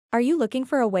Are you looking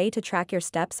for a way to track your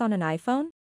steps on an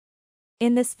iPhone?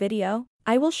 In this video,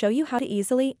 I will show you how to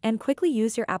easily and quickly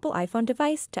use your Apple iPhone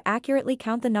device to accurately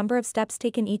count the number of steps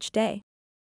taken each day.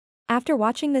 After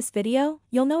watching this video,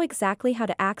 you'll know exactly how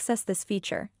to access this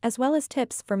feature, as well as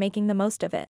tips for making the most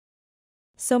of it.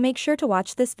 So make sure to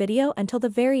watch this video until the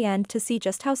very end to see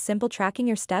just how simple tracking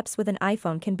your steps with an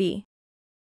iPhone can be.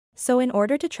 So in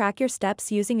order to track your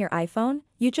steps using your iPhone,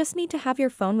 you just need to have your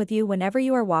phone with you whenever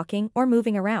you are walking or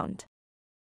moving around.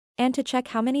 And to check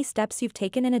how many steps you've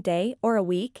taken in a day or a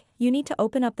week, you need to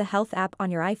open up the Health app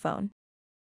on your iPhone.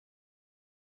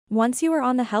 Once you are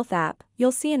on the Health app,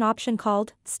 you'll see an option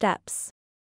called Steps.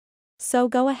 So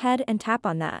go ahead and tap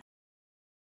on that.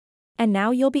 And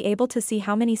now you'll be able to see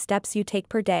how many steps you take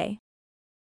per day.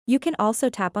 You can also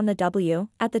tap on the W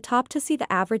at the top to see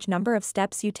the average number of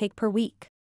steps you take per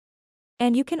week.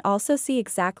 And you can also see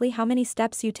exactly how many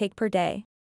steps you take per day.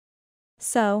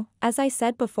 So, as I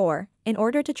said before, in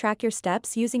order to track your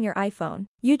steps using your iPhone,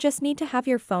 you just need to have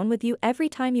your phone with you every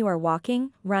time you are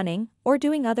walking, running, or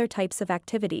doing other types of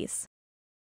activities.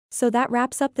 So that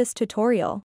wraps up this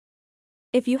tutorial.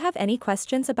 If you have any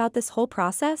questions about this whole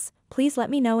process, please let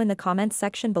me know in the comments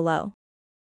section below.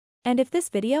 And if this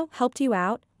video helped you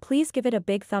out, please give it a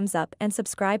big thumbs up and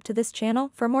subscribe to this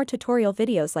channel for more tutorial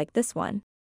videos like this one.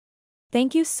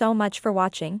 Thank you so much for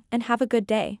watching and have a good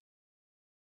day.